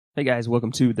Hey guys,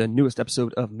 welcome to the newest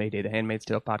episode of Mayday, the Handmaid's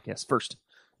Tale podcast. First,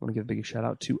 I want to give a big shout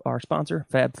out to our sponsor,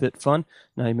 FabFitFun.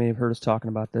 Now, you may have heard us talking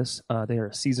about this. They are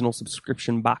a seasonal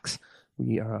subscription box.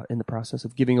 We are in the process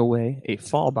of giving away a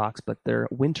fall box, but their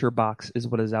winter box is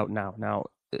what is out now. Now,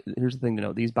 here's the thing to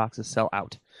know. These boxes sell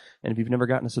out. And if you've never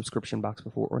gotten a subscription box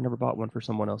before or never bought one for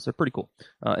someone else, they're pretty cool.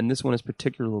 And this one is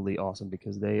particularly awesome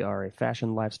because they are a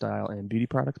fashion, lifestyle, and beauty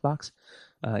products box.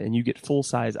 And you get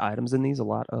full-size items in these. A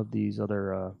lot of these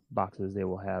other boxes, they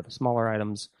will have smaller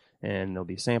items and there'll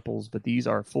be samples, but these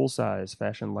are full-size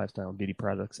fashion, lifestyle, and beauty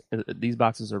products. These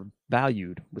boxes are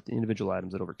valued with the individual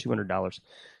items at over $200.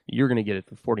 You're going to get it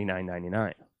for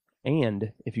 $49.99.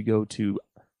 And if you go to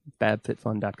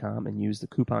FabFitFun.com and use the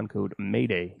coupon code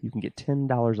MAYDAY, you can get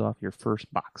 $10 off your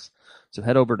first box. So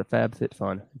head over to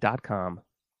FabFitFun.com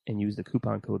and use the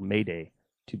coupon code MAYDAY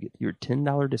to get your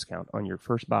 $10 discount on your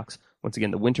first box. Once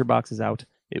again, the winter box is out.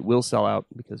 It will sell out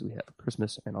because we have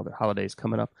Christmas and other holidays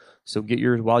coming up. So get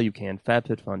yours while you can.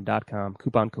 FabFitFun.com,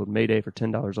 coupon code MAYDAY for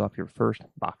 $10 off your first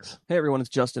box. Hey everyone, it's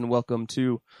Justin. Welcome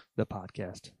to the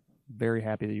podcast. Very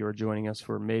happy that you're joining us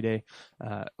for Mayday.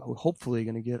 We're hopefully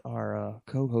going to get our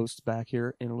co-hosts back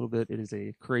here in a little bit. It is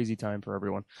a crazy time for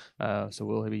everyone. So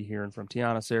we'll be hearing from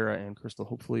Tiana, Sarah, and Crystal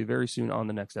hopefully very soon on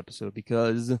the next episode,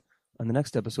 because on the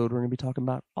next episode, we're going to be talking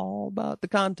all about the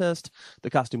contest, the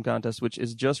costume contest, which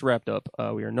is just wrapped up.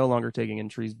 We are no longer taking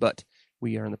entries, but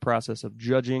we are in the process of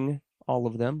judging all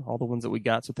of them, all the ones that we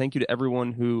got. So thank you to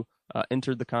everyone who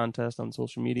entered the contest on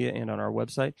social media and on our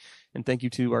website. And thank you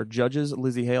to our judges,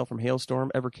 Lizzie Hale from Hailstorm,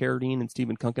 Ever Carradine, and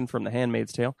Stephen Kunkin from The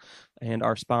Handmaid's Tale. And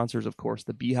our sponsors, of course,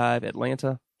 the Beehive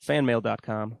Atlanta,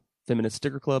 fanmail.com, Feminist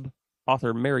Sticker Club,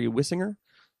 author Mary Wissinger,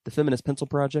 the Feminist Pencil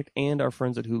Project, and our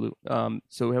friends at Hulu.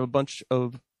 So we have a bunch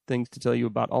of things to tell you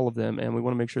about all of them, and we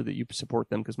want to make sure that you support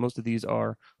them, because most of these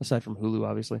are, aside from Hulu,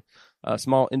 obviously,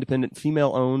 small, independent,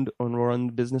 female-owned and run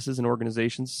businesses and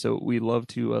organizations. So we love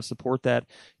to support that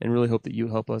and really hope that you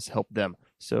help us help them.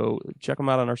 So check them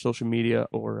out on our social media,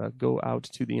 or go out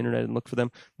to the internet and look for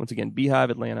them. Once again, Beehive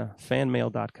Atlanta,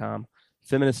 fanmail.com,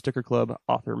 Feminist Sticker Club,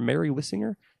 author Mary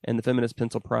Wissinger, and the Feminist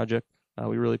Pencil Project.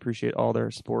 We really appreciate all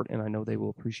their support, and I know they will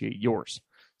appreciate yours.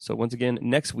 So once again,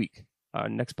 next week,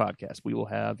 next podcast, we will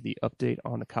have the update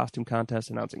on the costume contest,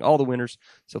 announcing all the winners.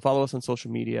 So follow us on social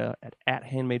media at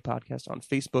Handmade Podcast on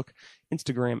Facebook,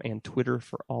 Instagram, and Twitter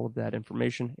for all of that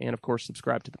information. And of course,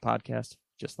 subscribe to the podcast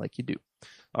just like you do.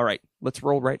 All right, let's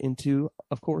roll right into,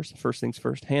 of course, first things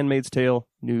first, Handmaid's Tale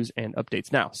news and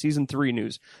updates. Now, season 3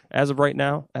 news. As of right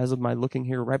now, as of my looking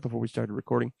here right before we started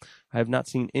recording, I have not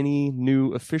seen any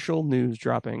new official news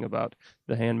dropping about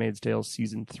the Handmaid's Tale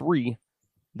season 3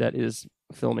 that is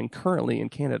filming currently in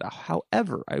Canada.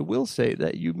 However, I will say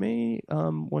that you may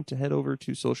want to head over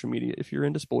to social media if you're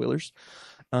into spoilers,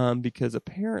 because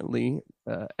apparently,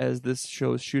 as this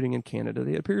show is shooting in Canada,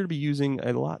 they appear to be using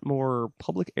a lot more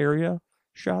public area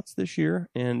shots this year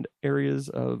and areas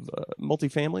of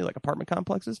multifamily, like apartment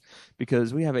complexes,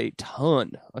 because we have a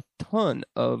ton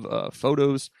of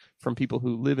photos from people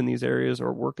who live in these areas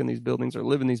or work in these buildings or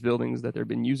live in these buildings that they've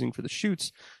been using for the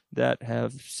shoots, that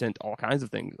have sent all kinds of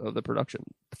things of the production,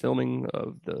 filming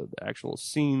of the actual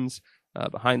scenes,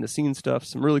 behind the scenes stuff,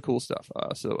 some really cool stuff.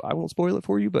 So I won't spoil it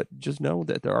for you, but just know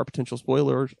that there are potential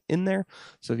spoilers in there.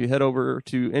 So if you head over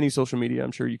to any social media,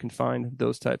 I'm sure you can find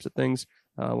those types of things.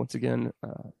 Once again,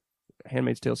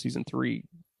 Handmaid's Tale season 3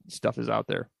 stuff is out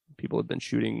there. People have been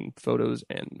shooting photos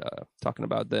and talking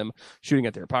about them shooting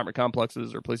at their apartment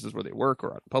complexes or places where they work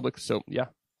or out in public. So yeah,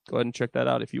 go ahead and check that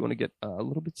out if you want to get a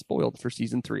little bit spoiled for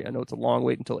season 3. I know it's a long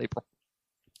wait until April.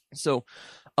 So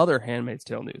other Handmaid's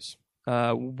Tale news.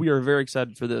 We are very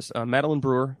excited for this. Madeline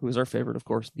Brewer, who is our favorite, of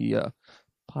course, the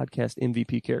podcast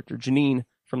MVP character, Janine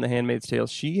from The Handmaid's Tale,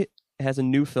 she has a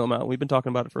new film out. We've been talking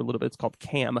about it for a little bit. It's called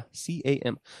Cam,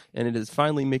 C-A-M, and it is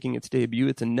finally making its debut.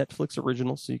 It's a Netflix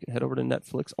original, so you can head over to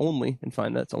Netflix only and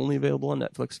find that it's only available on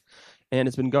Netflix. And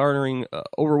it's been garnering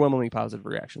overwhelmingly positive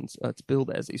reactions. It's billed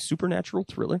as a supernatural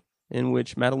thriller in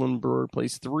which Madeline Brewer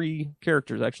plays 3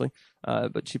 characters, actually,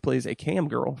 but she plays a cam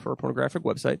girl for a pornographic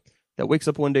website that wakes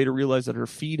up one day to realize that her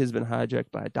feed has been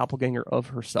hijacked by a doppelganger of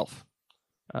herself.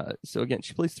 So again,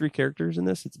 she plays 3 characters in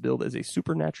this. It's billed as a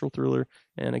supernatural thriller,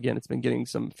 and again, it's been getting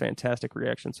some fantastic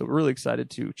reactions. So we're really excited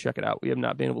to check it out. We have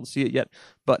not been able to see it yet,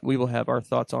 but we will have our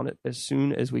thoughts on it as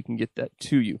soon as we can get that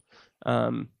to you.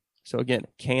 So again,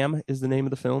 Cam is the name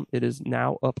of the film. It is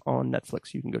now up on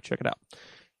Netflix. You can go check it out.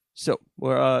 So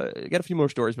we're got a few more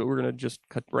stories, but we're going to just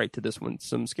cut right to this one.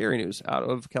 Some scary news out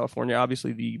of California.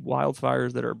 Obviously, the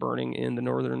wildfires that are burning in the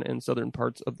northern and southern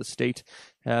parts of the state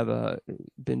have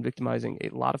been victimizing a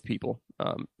lot of people.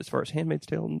 As far as Handmaid's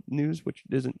Tale news, which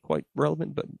isn't quite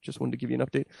relevant, but just wanted to give you an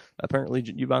update. Apparently,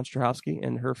 Yvonne Strahovski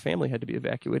and her family had to be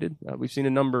evacuated. We've seen a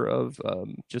number of,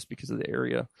 just because of the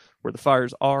area where the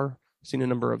fires are, seen a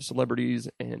number of celebrities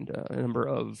and a number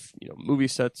of movie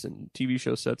sets and TV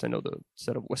show sets. I know the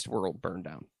set of Westworld burned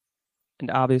down, and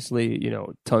obviously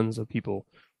tons of people,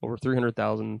 over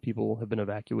 300,000 people have been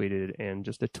evacuated, and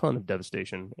just a ton of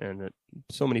devastation, and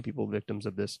so many people victims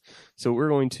of this. So we're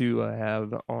going to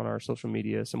have on our social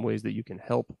media some ways that you can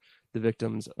help the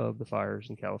victims of the fires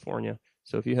in California.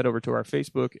 So if you head over to our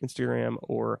Facebook, Instagram,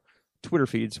 or Twitter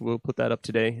feeds, we'll put that up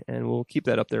today, and we'll keep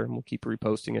that up there, and we'll keep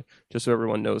reposting it just so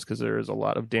everyone knows, because there is a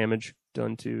lot of damage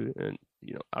done to, and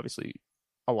obviously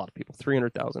a lot of people.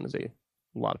 300,000 is a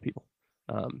lot of people.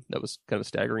 That was kind of a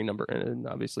staggering number, and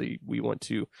obviously we want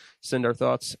to send our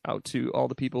thoughts out to all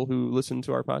the people who listen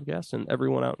to our podcast and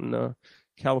everyone out in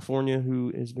California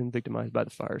who has been victimized by the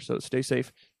fire. So stay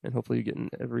safe, and hopefully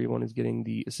everyone is getting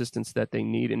the assistance that they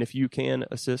need. And if you can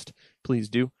assist, please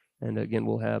do. And again,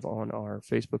 we'll have on our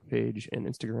Facebook page and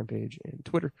Instagram page and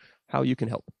Twitter how you can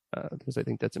help, because I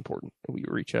think that's important. And we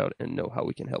reach out and know how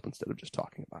we can help instead of just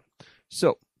talking about it.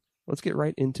 So let's get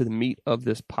right into the meat of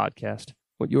this podcast.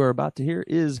 What you are about to hear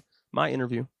is my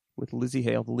interview with Lzzy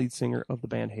Hale, the lead singer of the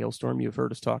band Halestorm. You've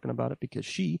heard us talking about it because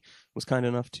she was kind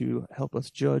enough to help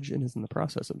us judge, and is in the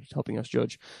process of helping us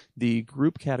judge, the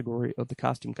group category of the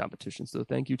costume competition. So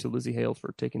thank you to Lzzy Hale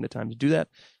for taking the time to do that,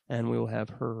 and we will have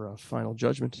her final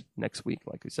judgment next week,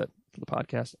 like we said, for the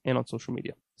podcast and on social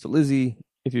media. So Lzzy,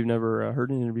 if you've never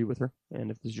heard an interview with her, and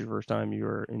if this is your first time,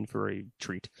 you're in for a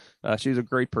treat. She's a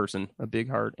great person, a big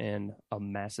heart, and a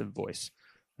massive voice.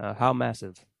 How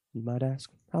massive, you might ask?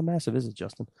 How massive is it,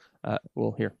 Justin?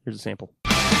 Well, here's a sample.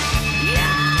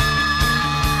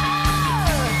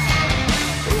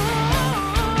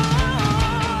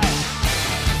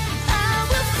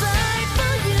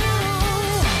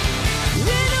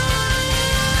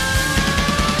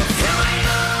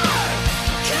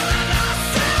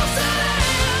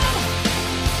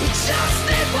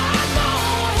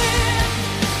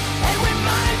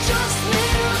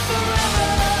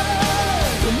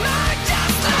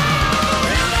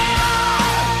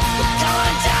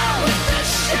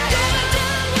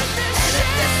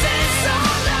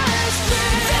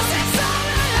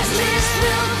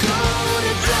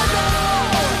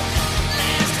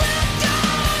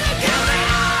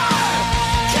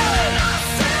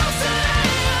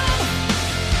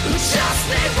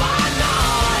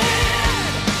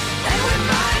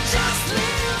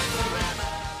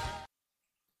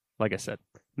 Like I said,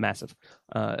 massive.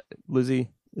 Lzzy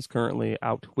is currently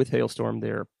out with Halestorm.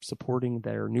 They're supporting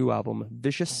their new album,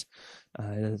 Vicious.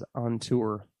 It is on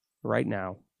tour right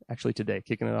now, actually today,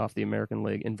 kicking it off the American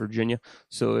League in Virginia.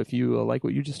 So if you like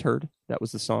what you just heard, that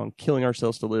was the song Killing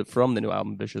Ourselves to Live from the new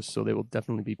album, Vicious. So they will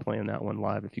definitely be playing that one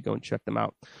live if you go and check them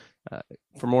out.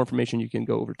 For more information, you can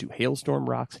go over to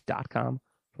halestormrocks.com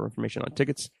for information on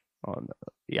tickets, on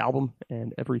the album,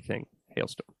 and everything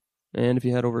Halestorm. And if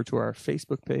you head over to our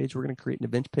Facebook page, we're going to create an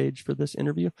event page for this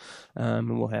interview.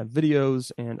 And we'll have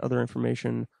videos and other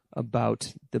information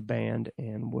about the band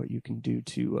and what you can do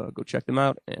to go check them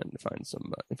out and find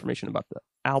some information about the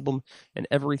album and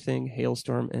everything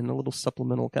Halestorm, and a little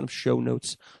supplemental kind of show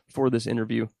notes for this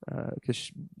interview.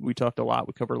 Because we talked a lot,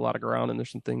 we covered a lot of ground, and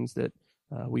there's some things that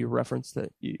we referenced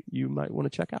that you might want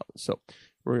to check out. So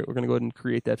we're going to go ahead and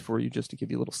create that for you just to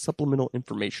give you a little supplemental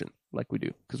information like we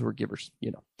do, because we're givers,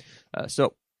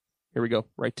 So here we go,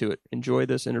 right to it. Enjoy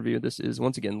this interview. This is,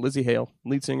 once again, Lzzy Hale,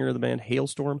 lead singer of the band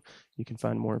Halestorm. You can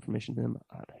find more information on them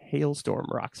at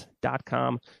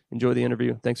halestormrocks.com. Enjoy the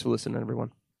interview. Thanks for listening,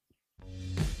 everyone.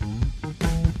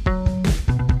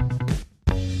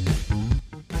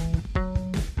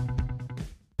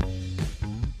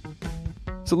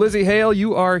 So Lzzy Hale,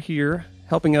 you are here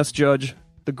helping us judge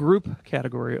the group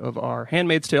category of our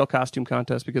Handmaid's Tale costume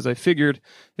contest, because I figured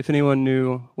if anyone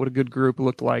knew what a good group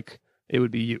looked like, it would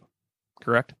be you.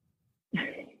 Correct?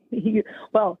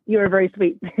 Well, you are very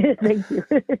sweet. Thank you.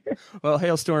 Well,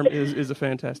 Halestorm is a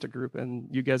fantastic group, and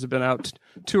you guys have been out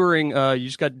touring. You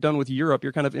just got done with Europe.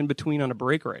 You're kind of in between on a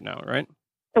break right now, right?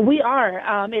 We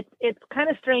are. It's kind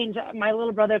of strange. My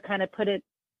little brother kind of put it,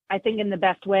 I think, in the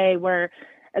best way, where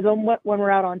as when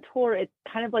we're out on tour, it's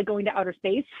kind of like going to outer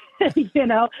space,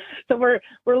 So we're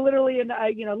literally in,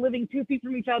 living 2 feet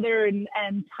from each other, and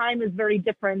time is very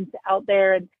different out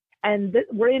there. And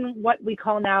we're in what we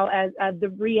call now as the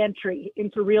re-entry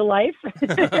into real life,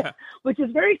 which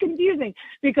is very confusing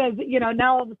because,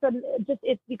 now all of a sudden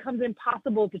it becomes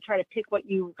impossible to try to pick what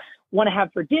you want to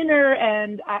have for dinner.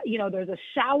 And, there's a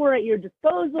shower at your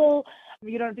disposal.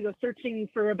 You don't have to go searching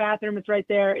for a bathroom. It's right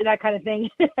there, that kind of thing.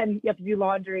 And you have to do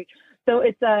laundry. So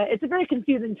it's a very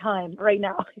confusing time right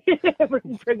now. We're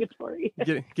in purgatory.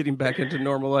 Getting back into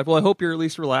normal life. Well, I hope you're at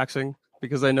least relaxing,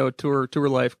 because I know tour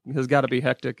life has got to be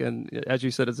hectic. And as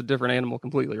you said, it's a different animal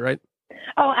completely, right?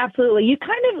 Oh, absolutely. You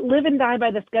kind of live and die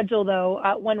by the schedule, though,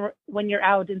 when you're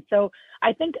out. And so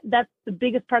I think that's the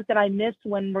biggest part that I miss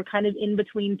when we're kind of in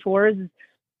between tours.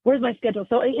 Where's my schedule?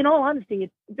 So in all honesty,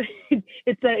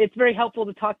 it's very helpful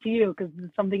to talk to you, because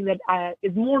it's something that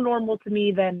is more normal to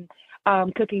me than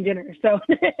cooking dinner. So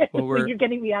well, you're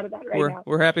getting me out of that now.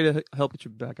 We're happy to help get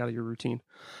you back out of your routine.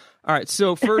 All right.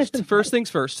 So first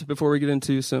things first, before we get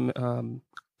into some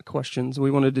questions, we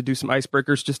wanted to do some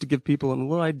icebreakers just to give people a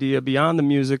little idea beyond the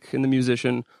music and the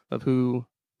musician of who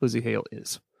Lizzie Hale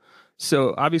is.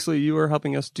 So obviously you are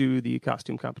helping us do the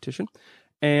costume competition,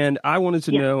 and I wanted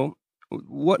to know,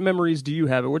 what memories do you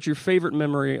have, or what's your favorite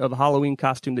memory of a Halloween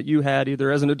costume that you had either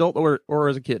as an adult or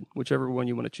as a kid, whichever one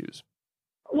you want to choose?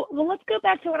 Well, let's go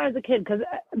back to when I was a kid, because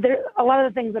there a lot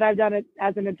of the things that I've done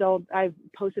as an adult, I've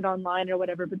posted online or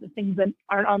whatever. But the things that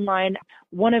aren't online,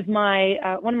 one of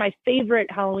my favorite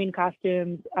Halloween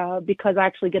costumes, because I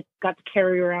actually got to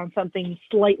carry around something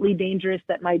slightly dangerous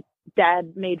that my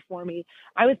dad made for me.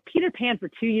 I was Peter Pan for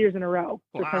 2 years in a row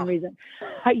for some reason.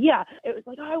 It was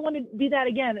like, I want to be that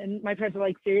again, and my parents were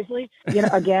like, seriously,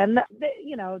 again,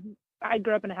 I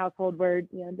grew up in a household where,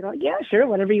 they're like, yeah, sure,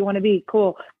 whatever you want to be,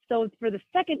 cool. So for the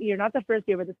second year, not the first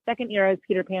year, but the second year I was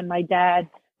Peter Pan, my dad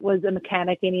was a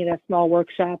mechanic and he had a small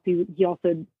workshop. He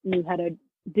also knew how to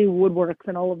do woodworks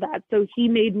and all of that. So he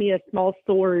made me a small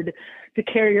sword to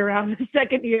carry around the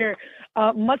second year,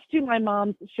 much to my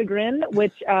mom's chagrin,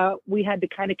 which we had to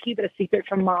kind of keep it a secret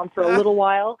from mom for a little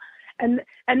while. And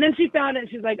then she found it and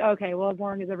she's like, okay, well, as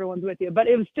long as everyone's with you. But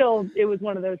it was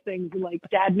one of those things like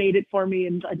dad made it for me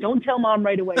and don't tell mom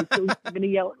right away. So he's going to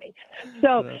yell at me.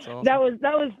 So awesome. that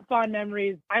was fond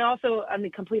memories. I also, on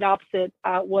the complete opposite,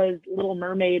 was Little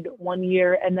Mermaid one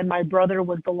year. And then my brother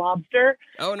was the Lobster.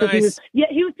 Oh, nice.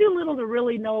 He was too little to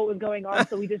really know what was going on.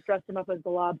 So we just dressed him up as the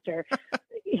Lobster.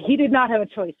 He did not have a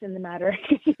choice in the matter.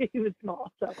 He was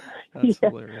small. So that's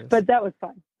hilarious. But that was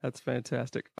fun. That's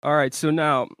fantastic. All right. So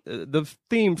now the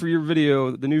theme for your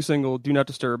video, the new single, Do Not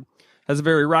Disturb, has a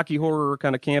very Rocky Horror,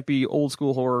 kind of campy, old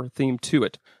school horror theme to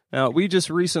it. Now, we just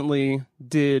recently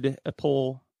did a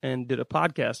poll and did a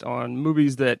podcast on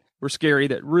movies that were scary,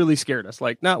 that really scared us.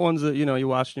 Like, not ones that, you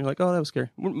watched and you're like, oh, that was scary.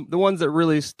 The ones that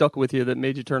really stuck with you, that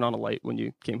made you turn on a light when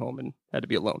you came home and had to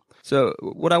be alone. So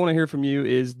what I want to hear from you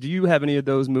is, do you have any of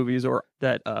those movies or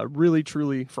that really,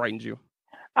 truly frightened you?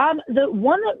 The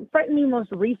one that frightened me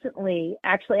most recently,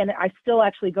 actually, and I still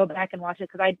actually go back and watch it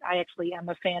because I actually am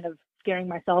a fan of scaring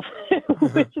myself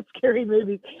with scary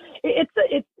movies.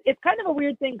 It's kind of a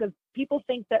weird thing because people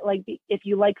think that like if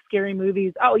you like scary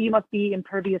movies, oh, you must be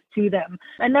impervious to them,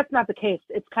 and that's not the case.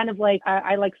 It's kind of like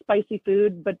I like spicy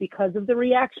food, but because of the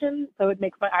reaction, so it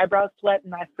makes my eyebrows sweat,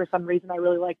 and for some reason I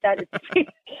really like that.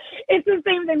 It's the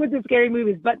same thing with the scary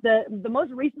movies, but the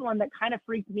most recent one that kind of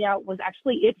freaked me out was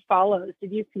actually It Follows.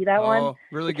 Did you see that one?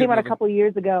 Really good. It came out movie. A couple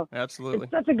years ago. Absolutely.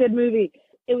 It's such a good movie.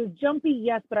 It was jumpy,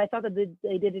 yes, but I thought that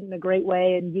they did it in a great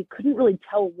way, and you couldn't really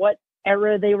tell what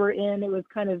era they were in. It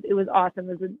was awesome.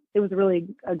 It was really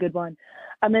a good one.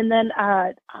 And then,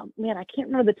 I can't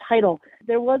remember the title.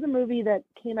 There was a movie that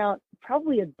came out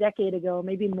probably a decade ago,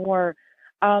 maybe more.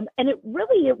 And it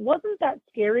wasn't that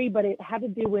scary, but it had to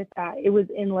do with, it was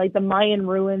in like the Mayan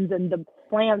ruins and the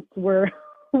plants were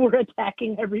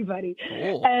attacking everybody.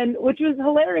 Cool. And which was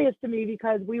hilarious to me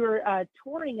because we were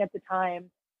touring at the time.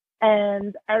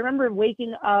 And I remember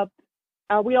waking up,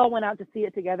 we all went out to see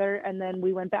it together, and then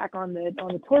we went back on the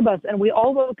tour bus, and we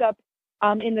all woke up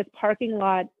in this parking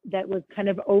lot that was kind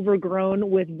of overgrown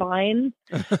with vines,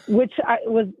 which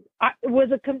was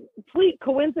a complete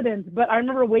coincidence. But I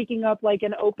remember waking up like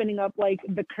and opening up like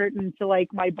the curtain to like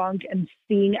my bunk and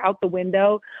seeing out the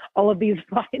window all of these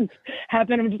vines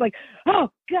happen. I'm just like,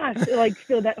 oh gosh, like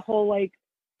so that whole like,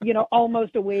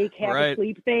 almost awake, half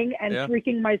asleep thing, and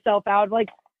freaking myself out like.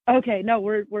 Okay, no,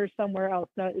 we're somewhere else.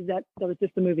 No, that was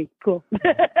just a movie. Cool.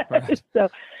 Right. So,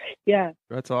 yeah.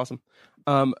 That's awesome.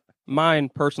 Mine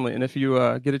personally, and if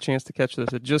you get a chance to catch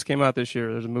this, it just came out this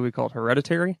year. There's a movie called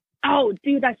Hereditary. Oh,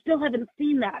 dude, I still haven't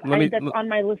seen that. That's on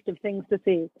my list of things to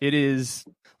see. It is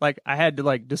like I had to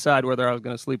like decide whether I was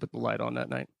going to sleep with the light on that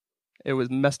night. It was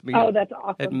messed me up. Oh, that's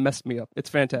awesome. It messed me up. It's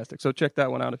fantastic. So check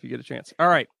that one out if you get a chance. All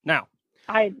right, now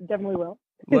I definitely will.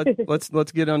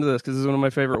 let's get onto this because this is one of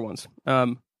my favorite ones.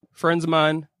 Friends of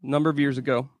mine, a number of years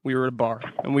ago, we were at a bar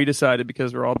and we decided,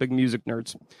 because we're all big music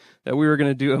nerds, that we were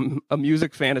going to do a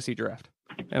music fantasy draft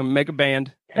and make a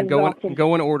band and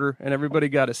go in order. And everybody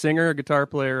got a singer, a guitar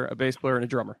player, a bass player, and a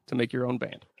drummer to make your own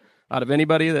band out of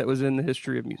anybody that was in the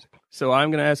history of music. So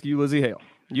I'm going to ask you, Lizzie Hale.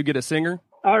 You get a singer,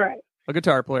 all right, a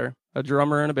guitar player, a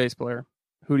drummer, and a bass player.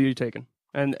 Who are you taking?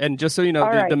 And just so you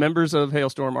know, the members of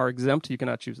Hailstorm are exempt. You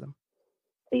cannot choose them.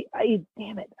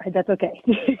 Damn it. That's okay.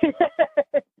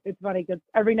 It's funny because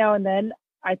every now and then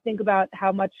I think about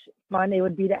how much fun it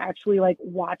would be to actually like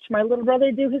watch my little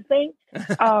brother do his thing,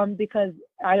 because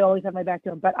I always have my back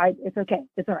to him. But it's okay.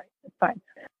 It's all right. It's fine.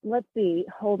 Let's see.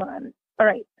 Hold on. All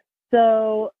right.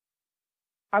 So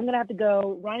I'm gonna have to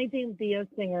go Ronnie James Dio,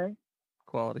 singer.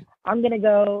 Quality. I'm gonna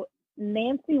go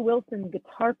Nancy Wilson,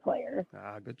 guitar player.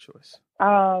 Good choice.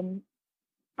 I'm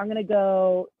gonna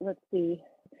go. Let's see.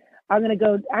 I am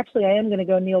going to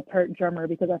go Neil Peart, drummer,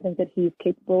 because I think that he's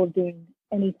capable of doing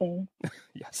anything.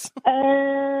 Yes.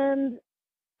 And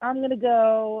I'm going to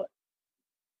go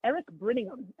Eric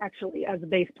Brittingham, actually, as a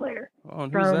bass player. Oh,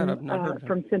 and who's that? I've not heard of him.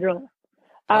 From Cinderella.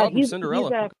 From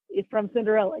Cinderella. He's from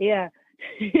Cinderella, yeah.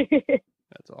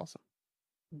 That's awesome.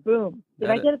 Boom. Did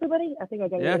I get everybody? I think I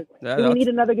got it. Do we need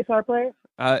another guitar player?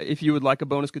 If you would like a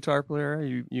bonus guitar player,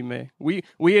 you may. We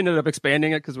ended up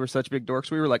expanding it because we're such big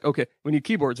dorks. We were like, okay, we need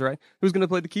keyboards, right? Who's going to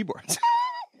play the keyboards?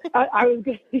 I was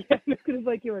going to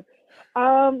play keyboards.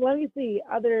 Let me see.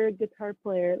 Other guitar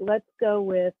player. Let's go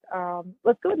with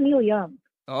Neil Young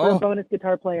for a bonus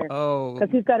guitar player. Oh, because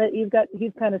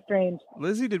he's kind of strange.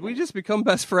 Lizzie, did we just become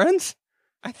best friends?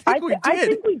 I think we did. I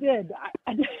think we did.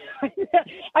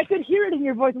 I could hear it in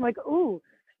your voice. I'm like, ooh,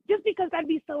 just because that'd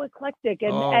be so eclectic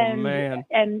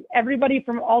and everybody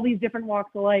from all these different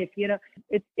walks of life. You know,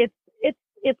 it's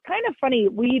kind of funny.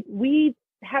 We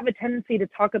have a tendency to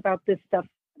talk about this stuff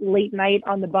late night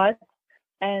on the bus,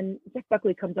 and Jeff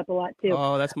Buckley comes up a lot too.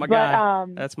 Oh, that's my guy.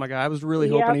 That's my guy. I was really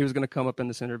hoping he was going to come up in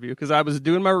this interview because I was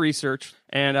doing my research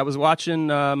and I was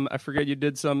watching. I forget you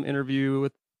did some interview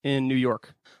in New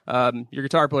York. Your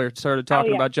guitar player started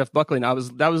talking about Jeff Buckley, and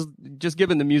that was just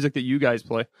given the music that you guys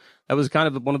play. That was kind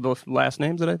of one of the last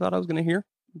names that I thought I was going to hear,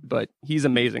 but he's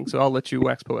amazing. So I'll let you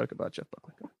wax poetic about Jeff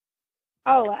Buckley.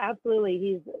 Oh,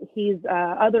 absolutely. He's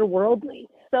otherworldly.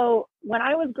 So when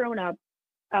I was growing up,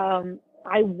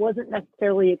 I wasn't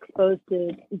necessarily exposed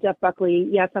to Jeff Buckley.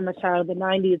 Yes, I'm a child of the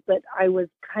 90s, but I was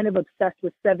kind of obsessed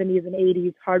with 70s and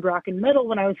 80s hard rock and metal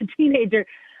when I was a teenager,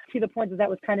 to the point that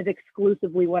was kind of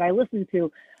exclusively what I listened to.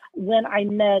 When I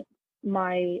met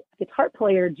my guitar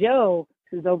player, Joe,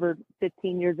 who's over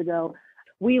 15 years ago,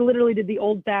 we literally did the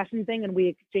old fashioned thing and we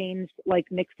exchanged like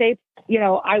mixtapes. You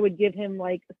know, I would give him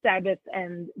like Sabbath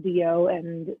and Dio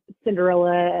and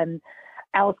Cinderella and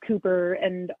Alice Cooper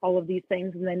and all of these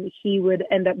things. And then he would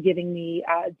end up giving me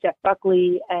Jeff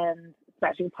Buckley and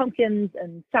Smashing Pumpkins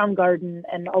and Soundgarden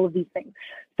and all of these things.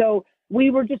 So we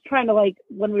were just trying to, like,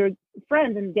 when we were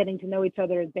friends and getting to know each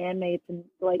other as bandmates and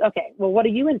like, okay, well, what are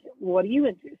you into? What are you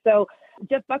into? So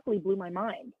Jeff Buckley blew my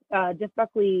mind. Jeff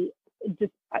Buckley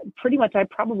just pretty much, I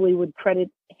probably would credit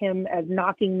him as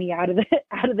knocking me out of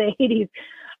the 80s,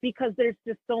 because there's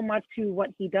just so much to what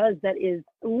he does that is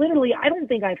literally, I don't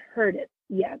think I've heard it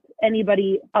yet.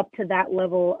 Anybody up to that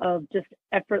level of just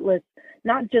effortless,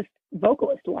 not just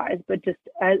vocalist wise, but just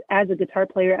as a guitar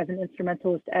player, as an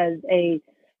instrumentalist, as an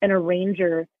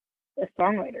arranger, a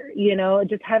songwriter, you know,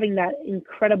 just having that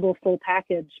incredible full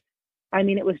package. I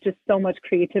mean, it was just so much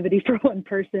creativity for one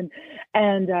person,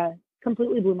 and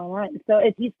completely blew my mind. So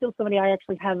if he's still somebody, I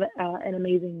actually have an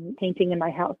amazing painting in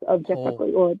my house of Jeff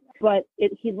Buckley. But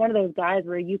he's one of those guys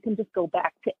where you can just go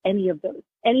back to any of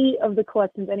the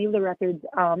collections, any of the records,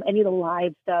 any of the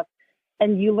live stuff,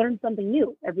 and you learn something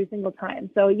new every single time.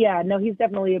 So yeah, no, he's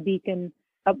definitely a beacon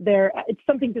up there. It's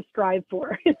something to strive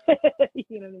for. You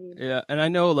know what I mean? Yeah, and I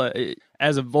know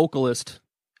as a vocalist,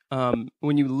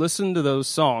 when you listen to those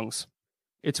songs,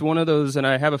 it's one of those, and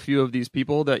I have a few of these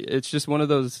people, that it's just one of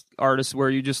those artists where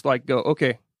you just like go,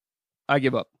 okay, I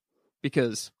give up,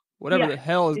 because whatever the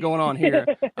hell is going on here,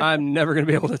 I'm never going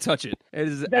to be able to touch it. It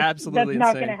is absolutely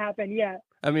that's not insane. going to happen. Yeah.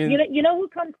 I mean, you know who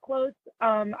comes close?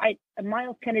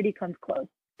 Miles Kennedy comes close.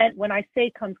 And when I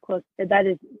say comes close, that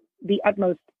is the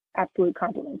utmost absolute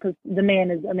compliment, because the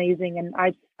man is amazing. And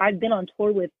I've been on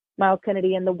tour with Miles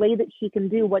Kennedy, and the way that he can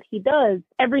do what he does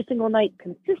every single night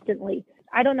consistently,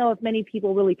 I don't know if many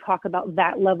people really talk about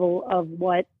that level of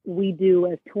what we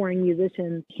do as touring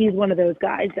musicians. He's one of those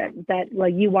guys that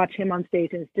like, you watch him on stage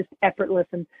and it's just effortless.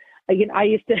 And Again, I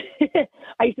used to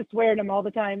I used to swear at him all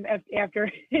the time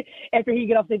after he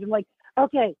get off stage. I'm like,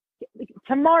 okay,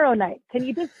 tomorrow night, can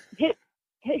you just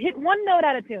hit one note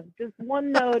out of tune, just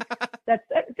one note that's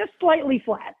just slightly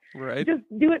flat. Right. Just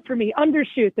do it for me.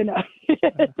 Undershoot the note.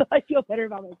 So I feel better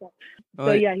about myself.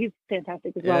 So yeah, he's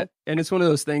fantastic as well. And it's one of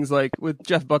those things like with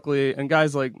Jeff Buckley and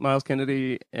guys like Miles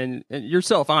Kennedy and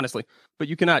yourself, honestly, but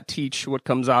you cannot teach what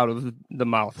comes out of the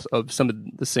mouths of some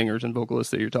of the singers and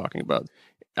vocalists that you're talking about.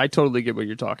 I totally get what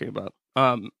you're talking about.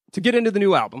 To get into the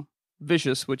new album,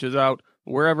 Vicious, which is out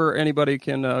wherever anybody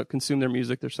can consume their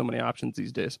music. There's so many options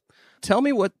these days. Tell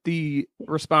me what the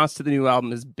response to the new album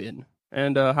has been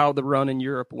and how the run in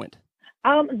Europe went.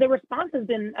 The response has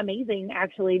been amazing,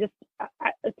 actually. Just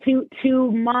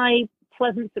to my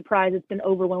pleasant surprise, it's been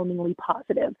overwhelmingly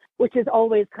positive, which is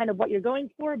always kind of what you're going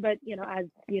for. But, as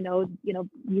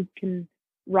you can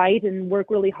write and work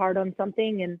really hard on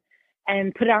something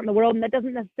and put it out in the world. And that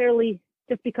doesn't necessarily,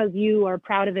 just because you are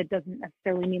proud of it, doesn't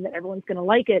necessarily mean that everyone's going to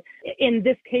like it. In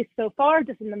this case so far,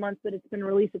 just in the months that it's been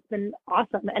released, it's been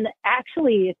awesome. And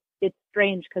actually, it's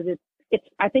strange because it's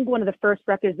I think one of the first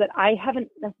records that I haven't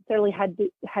necessarily had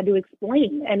to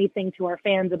explain anything to our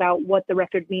fans about what the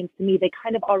record means to me. They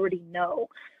kind of already know.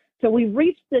 So we've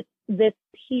reached this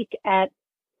peak at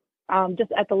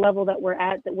just at the level that we're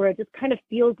at, where it just kind of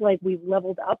feels like we've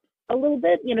leveled up a little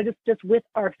bit, just with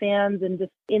our fans and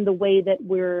just in the way that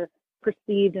we're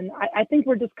perceived. And I think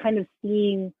we're just kind of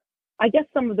seeing, I guess,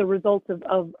 some of the results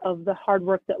of the hard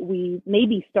work that we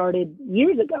maybe started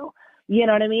years ago, you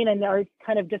know what I mean? And are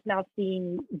kind of just now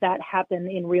seeing that happen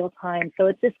in real time. So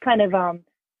it's just kind of,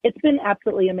 it's been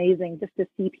absolutely amazing just to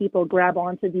see people grab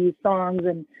onto these songs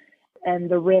and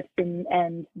the riffs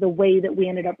and the way that we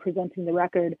ended up presenting the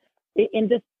record in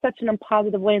just such an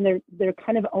positive way. And they're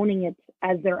kind of owning it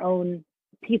as their own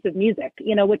piece of music,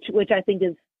 which I think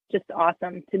is just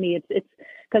awesome to me. It's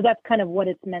because that's kind of what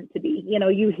it's meant to be.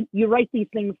 You write these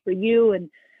things for you, and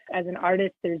as an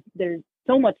artist, there's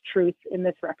so much truth in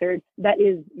this record that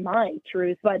is my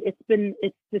truth. But it's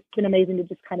just been amazing to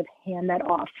just kind of hand that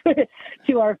off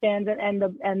to our fans and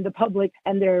the public,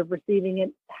 and they're receiving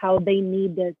it how they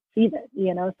need to see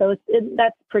it. So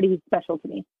that's pretty special to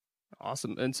me.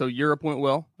 Awesome. And so Europe went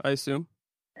well, I assume.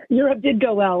 Europe did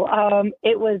go well.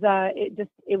 It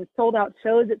was sold out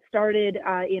shows. It started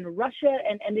in Russia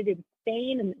and ended in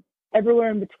Spain and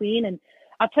everywhere in between. And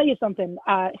I'll tell you something,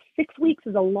 6 weeks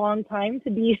is a long time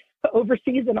to be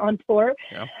overseas and on tour.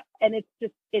 Yeah. And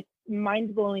it's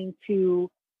mind blowing to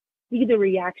see the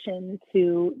reaction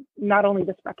to not only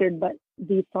this record, but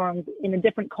these songs in a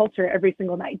different culture every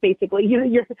single night. Basically,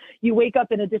 you wake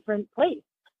up in a different place.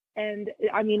 And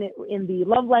I mean, in the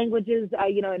love languages,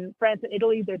 in France and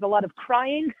Italy, there's a lot of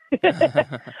crying,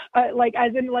 like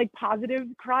as in like positive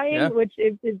crying, yeah. Which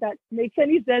if that makes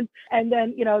any sense. And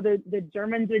then, the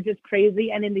Germans are just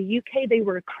crazy. And in the UK, they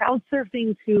were crowd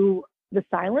surfing to The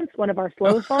Silence, one of our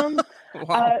slow songs.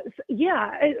 Wow.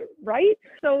 Right.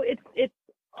 So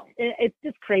it's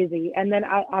just crazy. And then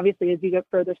obviously, as you get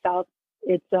further south,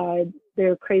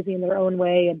 they're crazy in their own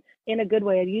way and in a good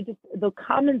way. And the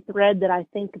common thread that I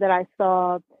think that I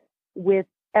saw with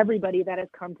everybody that has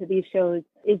come to these shows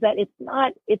is that it's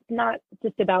not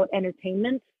just about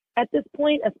entertainment at this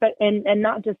point, and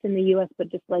not just in the US, but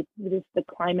just like just the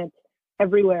climate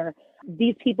everywhere.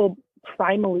 These people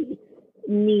primally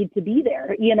need to be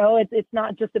there. It's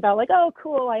not just about like, oh,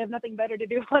 cool, I have nothing better to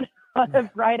do on a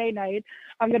Friday night,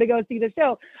 I'm going to go see the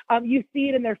show. You see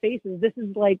it in their faces. This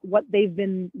is like what they've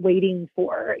been waiting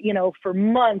for, for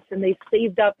months, and they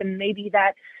saved up, and maybe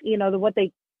that, what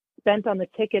they spent on the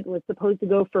ticket was supposed to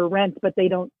go for rent, but they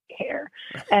don't care.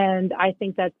 And I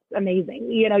think that's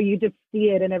amazing. You just see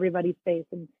it in everybody's face.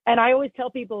 And I always tell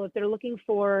people, if they're looking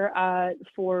for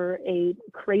a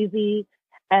crazy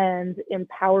and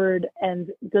empowered and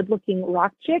good-looking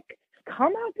rock chick,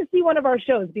 come out to see one of our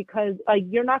shows, because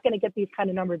you're not going to get these kind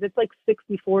of numbers. It's like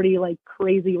 60-40, like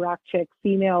crazy rock chick,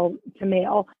 female to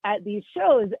male at these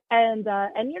shows, and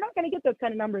you're not going to get those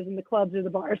kind of numbers in the clubs or the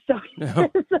bars. So no,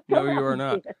 you are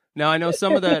not. Now I know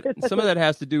some of that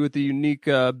has to do with the unique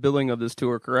billing of this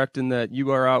tour, correct? In that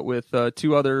you are out with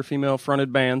two other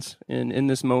female-fronted bands in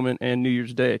This Moment and New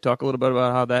Year's Day. Talk a little bit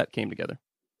about how that came together.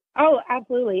 Oh,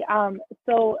 absolutely.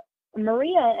 So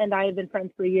Maria and I have been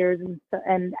friends for years,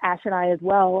 and Ash and I as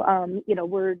well.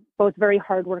 We're both very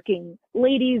hardworking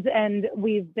ladies, and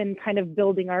we've been kind of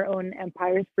building our own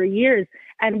empires for years.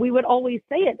 And we would always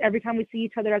say it every time we see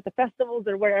each other at the festivals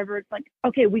or wherever. It's like,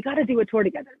 okay, we got to do a tour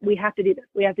together. We have to do this.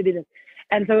 We have to do this.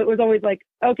 And so it was always like,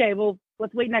 okay, well,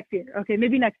 let's wait next year. Okay,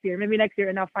 maybe next year.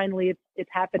 And now finally it's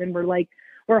happened, and we're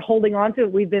we're holding on to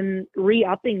it. We've been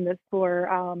re-upping this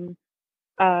for,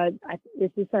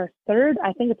 this is our third,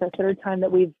 I think it's our third time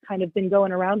that we've kind of been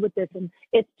going around with this, and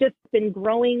it's just been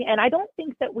growing. And I don't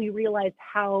think that we realized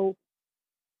how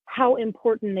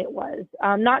important it was,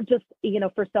 not just,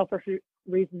 for selfish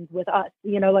reasons with us,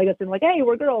 like us, and like, hey,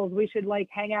 we're girls, we should like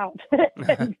hang out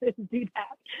and do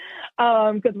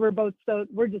that, because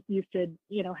we're just used to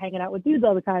hanging out with dudes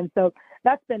all the time. So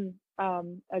that's been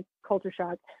a culture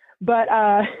shock, but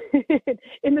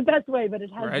in the best way. But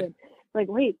it has been like,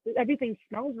 wait, everything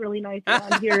smells really nice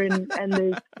around here, and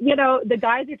there's the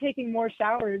guys are taking more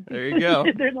showers. There you go.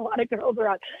 There's a lot of girls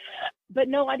around. But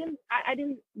no, I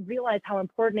didn't realize how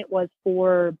important it was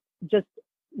for just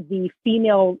the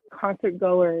female concert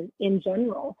goer in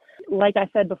general. Like I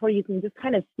said before, you can just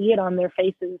kind of see it on their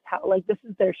faces, how like this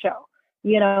is their show,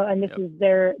 and this is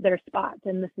their spot,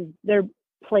 and this is their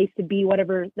place to be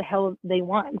whatever the hell they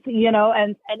want,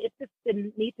 and it just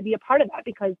didn't need to be a part of that,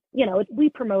 because we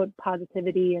promote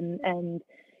positivity and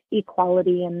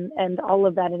equality and all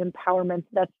of that, and empowerment.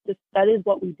 That is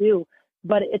what we do.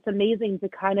 But it's amazing to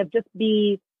kind of just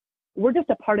we're just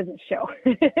a part of the show.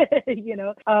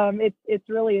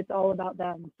 It's all about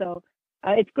them. So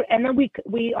it's great. And then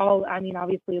we all, I mean,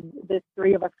 obviously the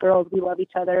three of us girls, we love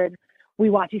each other, and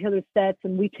we watch each other's sets,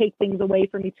 and we take things away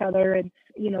from each other, and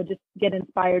just get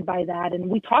inspired by that. And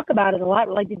we talk about it a lot.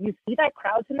 We're like, did you see that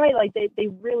crowd tonight? Like they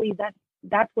really,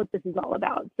 that's what this is all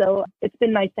about. So it's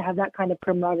been nice to have that kind of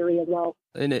camaraderie as well.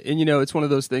 And it's one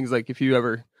of those things, like if you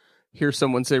ever hear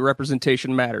someone say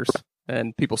representation matters,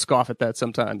 and people scoff at that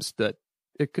sometimes, that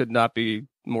it could not be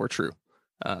more true.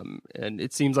 And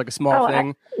it seems like a small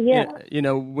thing.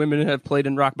 Women have played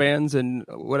in rock bands and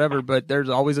whatever, but there's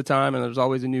always a time and there's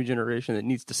always a new generation that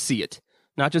needs to see it,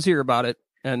 not just hear about it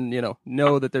and,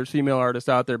 know that there's female artists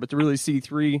out there, but to really see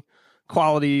three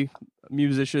quality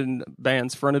musician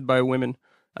bands fronted by women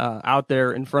out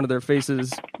there in front of their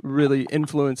faces, really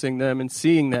influencing them, and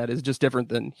seeing that is just different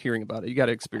than hearing about it. You got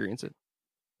to experience it.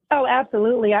 Oh,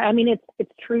 absolutely. I mean,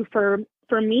 it's true for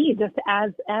me, just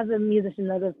as a musician,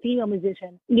 as a female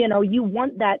musician, you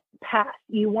want that path,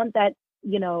 you want that,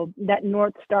 that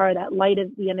North Star, that light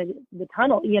at the end of the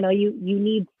tunnel. You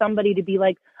need somebody to be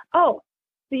like, oh,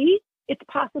 see, it's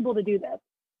possible to do this.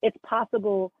 It's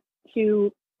possible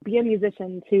to be a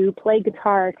musician, to play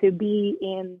guitar, to be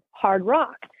in hard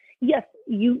rock. Yes,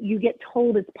 you get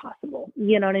told it's possible,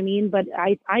 you know what I mean? But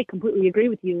I completely agree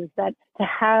with you, is that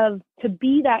to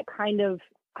be that kind of,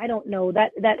 I don't know,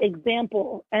 that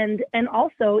example, and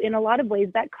also in a lot of ways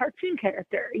that cartoon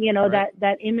character, right.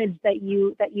 that image that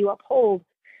you uphold,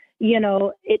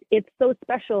 it's so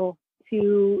special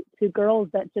to girls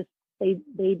that just they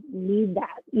need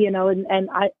that, and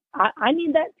I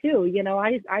need that too,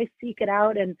 I seek it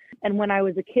out, and when I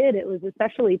was a kid it was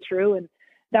especially true, and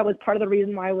that was part of the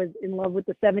reason why I was in love with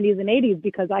the 70s and 80s,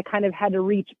 because I kind of had to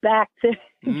reach back to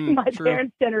my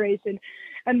parents' generation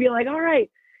and be like, all right,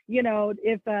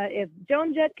 if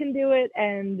Joan Jett can do it,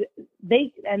 and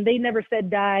they never said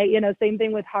die, same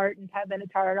thing with Heart and Pat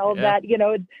Benatar and all of that,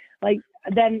 like,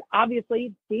 then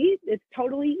obviously, see,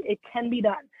 it can be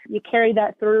done. You carry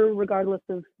that through regardless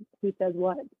of who says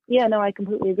what. Yeah, no, I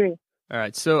completely agree. All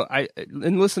right. So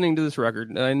in listening to this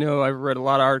record, I know I've read a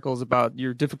lot of articles about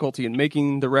your difficulty in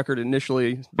making the record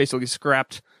initially, basically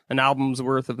scrapped an album's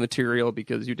worth of material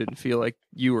because you didn't feel like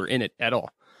you were in it at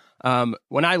all.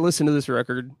 When I listen to this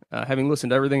record, having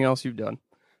listened to everything else you've done,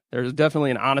 there's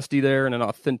definitely an honesty there and an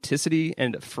authenticity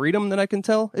and a freedom that I can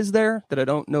tell is there that I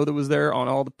don't know that was there on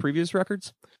all the previous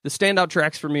records. The standout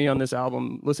tracks for me on this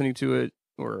album, listening to it,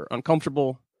 were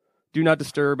Uncomfortable, Do Not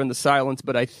Disturb, and The Silence.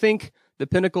 But I think the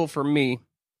pinnacle for me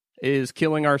is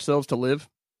Killing Ourselves to Live.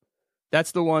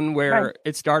 That's the one where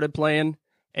it started playing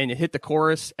and it hit the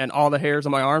chorus and all the hairs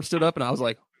on my arm stood up and I was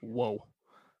like, whoa,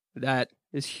 that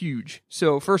is huge.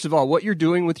 So first of all, what you're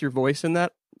doing with your voice in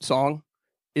that song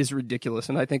is ridiculous.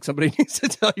 And I think somebody needs to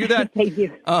tell you that. Thank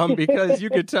you. Because you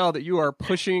could tell that you are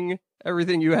pushing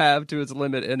everything you have to its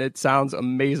limit and it sounds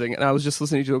amazing. And I was just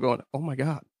listening to it going, oh my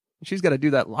God, she's got to do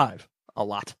that live a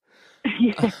lot.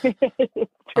 It's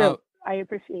true. I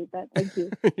appreciate that. Thank you.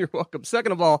 You're welcome.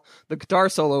 Second of all, the guitar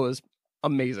solo is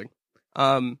amazing.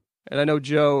 And I know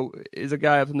Joe is a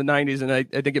guy from the 90s, and I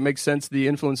think it makes sense, the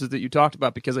influences that you talked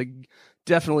about, because I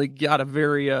definitely got a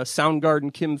very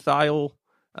Soundgarden, Kim Thayil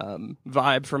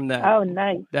vibe from that. Oh,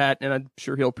 nice. That, and I'm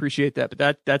sure he'll appreciate that,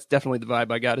 but that's definitely the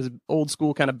vibe I got, is old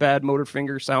school kind of Bad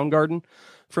Motorfinger Soundgarden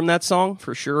from that song,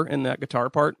 for sure, in that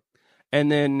guitar part. And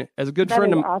then, as a good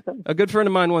friend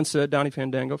of mine once said, Donnie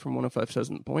Fandango from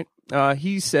 105.7 The Point,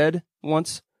 he said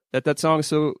once that song is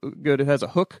so good it has a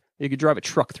hook you could drive a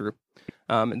truck through.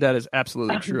 And that is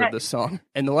absolutely true of this song.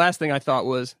 And the last thing I thought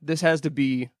was, this has to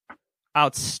be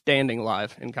outstanding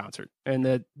live in concert. And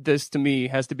that this, to me,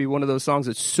 has to be one of those songs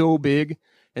that's so big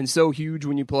and so huge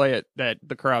when you play it that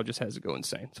the crowd just has to go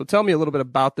insane. So tell me a little bit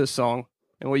about this song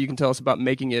and what you can tell us about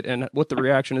making it and what the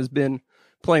reaction has been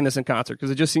playing this in concert,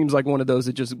 because it just seems like one of those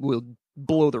that just will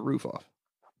blow the roof off.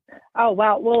 Oh,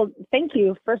 wow. Well, thank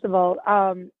you, first of all.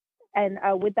 And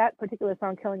with that particular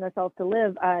song, Killing Ourselves to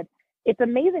Live, it's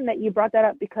amazing that you brought that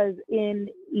up, because in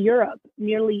Europe,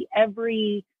 nearly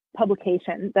every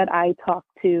publication that I talked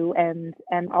to, and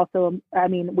also, I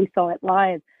mean, we saw it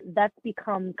live, that's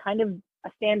become kind of a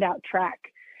standout track,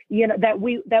 you know, that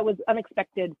was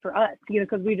unexpected for us, you know,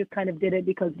 because we just kind of did it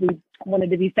because we wanted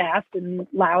to be fast and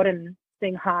loud and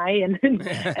sing high and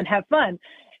and have fun,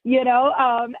 you know,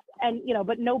 and, you know,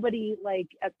 but nobody, like,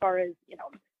 as far as, you know,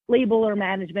 label or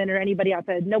management or anybody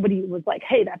outside, nobody was like,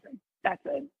 hey, that's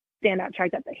a standout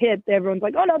track, that's a hit. Everyone's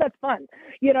like, oh no, that's fun.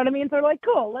 You know what I mean? So they're like,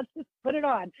 cool, let's just put it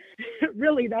on.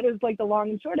 Really, that is like the long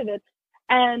and short of it.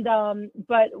 And,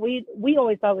 but we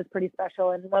always thought it was pretty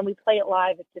special. And when we play it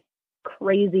live, it's just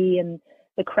crazy and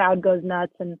the crowd goes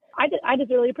nuts. And I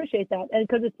just really appreciate that. And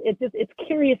because it's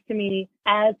curious to me,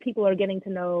 as people are getting to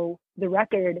know the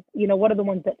record, you know, what are the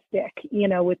ones that stick, you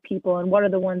know, with people, and what are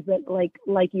the ones that,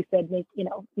 like you said,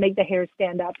 make the hair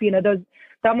stand up, you know, those.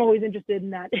 So I'm always interested in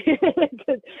that,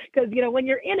 because, you know, when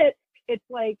you're in it, it's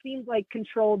like, seems like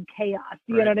controlled chaos,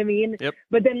 you know what I mean? Yep.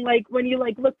 But then, like, when you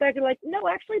like look back, you're like, no,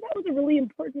 actually that was a really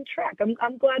important track.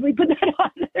 I'm glad we put that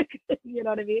on. You know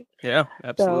what I mean? Yeah,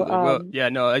 absolutely. So, well, yeah,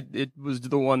 no, it was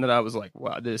the one that I was like,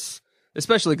 wow, this,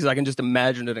 especially because I can just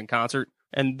imagine it in concert,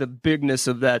 and the bigness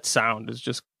of that sound is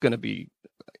just going to be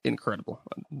incredible.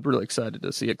 I'm really excited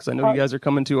to see it, because I know you guys are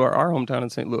coming to our hometown in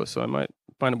St. Louis, so I might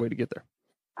find a way to get there.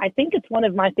 I think it's one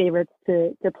of my favorites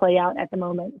to play out at the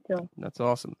moment. So that's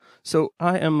awesome. So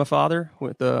I am a father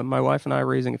with my wife and I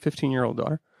raising a 15-year-old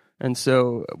daughter. And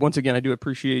so once again, I do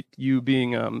appreciate you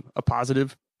being a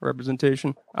positive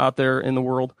representation out there in the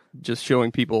world, just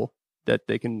showing people that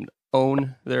they can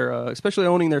own their, especially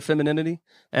owning their femininity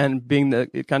and being the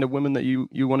kind of women that you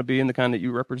want to be and the kind that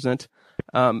you represent.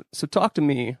 So talk to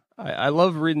me. I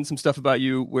love reading some stuff about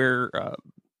you where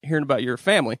hearing about your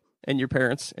family and your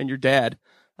parents and your dad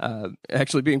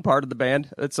actually being part of the band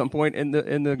at some point in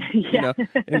the yeah. you know,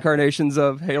 incarnations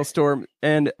of Halestorm.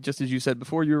 And just as you said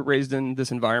before, you were raised in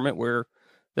this environment where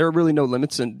there are really no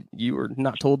limits, and you were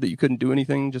not told that you couldn't do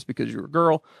anything just because you were a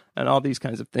girl and all these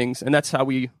kinds of things. And that's how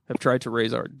we have tried to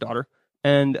raise our daughter.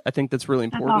 And I think that's really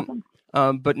important. That's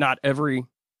awesome. But not every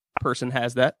person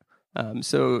has that.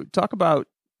 So talk about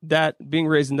that, being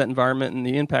raised in that environment, and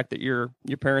the impact that your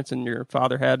parents and your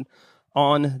father had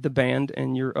on the band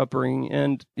and your upbringing,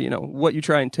 and, you know, what you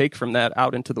try and take from that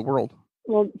out into the world.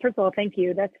 Well, first of all, thank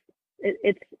you.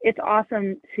 It's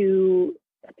awesome to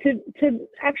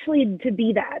actually to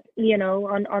be that, you know,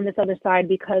 on this other side,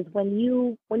 because when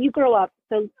you grow up,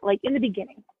 so like in the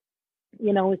beginning,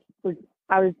 you know,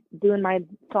 I was doing my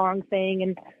song thing,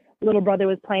 and little brother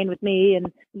was playing with me,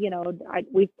 and, you know,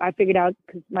 I figured out,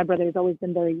 because my brother has always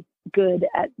been very good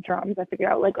at drums, I figured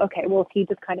out, like, okay, well, if he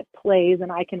just kind of plays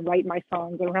and I can write my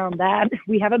songs around that,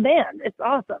 we have a band. It's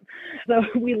awesome. So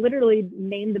we literally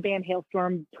named the band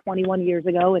Halestorm 21 years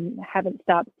ago and haven't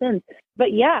stopped since.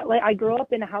 But yeah, like, I grew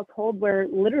up in a household where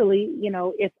literally, you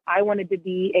know, if I wanted to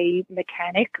be a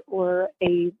mechanic or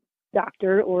a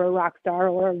doctor or a rock star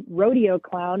or a rodeo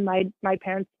clown, my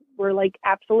parents were like,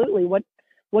 absolutely, what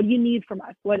do you need from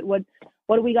us? What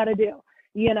do we got to do?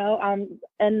 You know,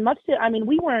 and much to, I mean,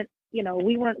 we weren't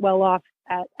well off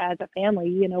as a family,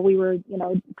 you know, we were, you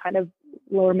know, kind of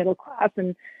lower middle class,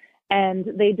 and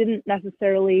they didn't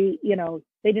necessarily, you know,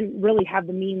 they didn't really have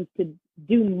the means to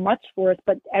do much for us,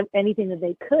 but anything that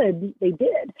they could, they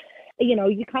did. You know,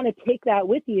 you kind of take that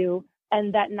with you.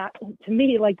 And that, not to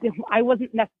me, like, I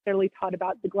wasn't necessarily taught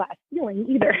about the glass ceiling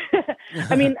either.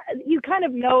 I mean, you kind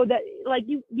of know that, like,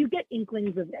 you get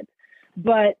inklings of it,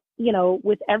 but, you know,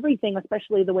 with everything,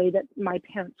 especially the way that my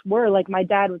parents were, like, my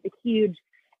dad was a huge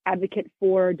advocate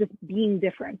for just being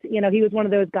different. You know, he was one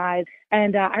of those guys.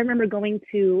 And I remember going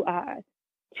to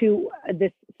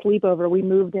this sleepover. We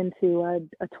moved into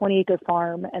a 20-acre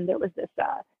farm, and there was this,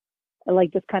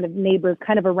 like, this kind of neighbors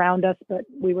kind of around us, but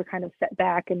we were kind of set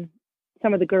back, and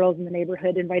some of the girls in the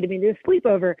neighborhood invited me to a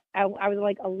sleepover. I was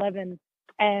like 11,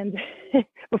 and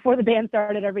before the band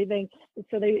started everything.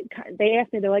 So they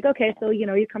asked me, they're like, okay, so, you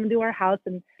know, you come to our house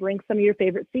and bring some of your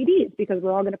favorite CDs, because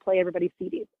we're all going to play everybody's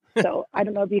CDs. So I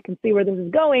don't know if you can see where this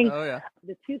is going. Oh, yeah.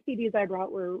 The two CDs I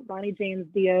brought were Ronnie James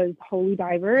Dia's Holy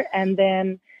Diver, and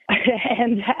then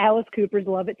and Alice Cooper's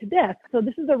Love It to Death. So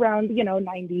this is around,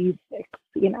 96,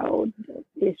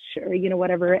 ish, or,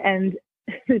 whatever. And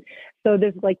so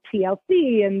there's like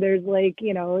TLC, and there's like,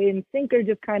 NSYNC are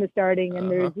just kind of starting, and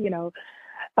there's,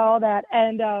 all that.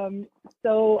 And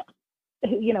so,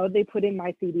 they put in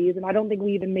my CDs, and I don't think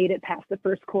we even made it past the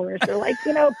first chorus. They're like,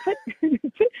 put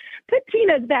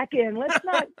Tina's back in. Let's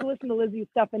not listen to Lizzie's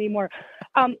stuff anymore.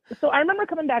 So I remember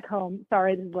coming back home.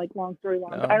 Sorry, this is like long story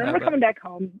long. I remember coming back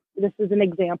home. This is an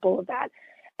example of that.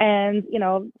 And,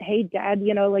 hey, Dad,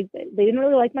 like they didn't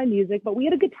really like my music, but we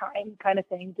had a good time kind of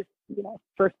thing. Just,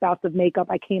 first bouts of makeup.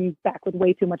 I came back with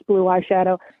way too much blue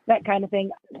eyeshadow, that kind of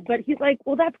thing. But he's like,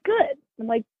 well, that's good. I'm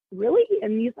like, really?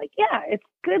 And he's like, yeah, it's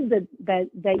good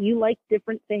that you like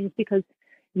different things, because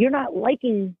you're not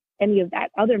liking any of that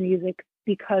other music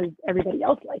because everybody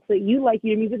else likes it. You like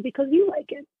your music because you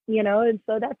like it, and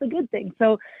so that's a good thing.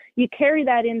 So you carry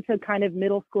that into kind of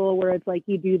middle school, where it's like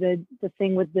you do the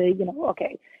thing with the,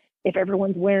 okay, if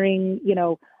everyone's wearing,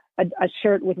 a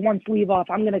shirt with one sleeve off,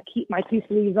 I'm going to keep my two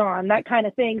sleeves on, that kind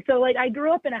of thing. So like I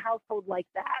grew up in a household like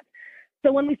that.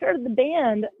 So when we started the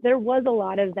band, there was a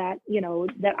lot of that,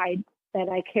 that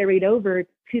I carried over,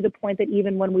 to the point that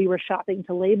even when we were shopping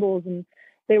to labels, and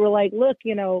they were like, look,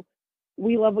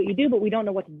 we love what you do, but we don't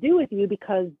know what to do with you,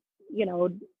 because,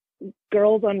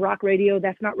 girls on rock radio,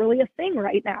 that's not really a thing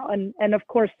right now. And of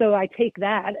course, so I take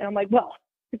that and I'm like, well,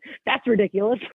 that's ridiculous.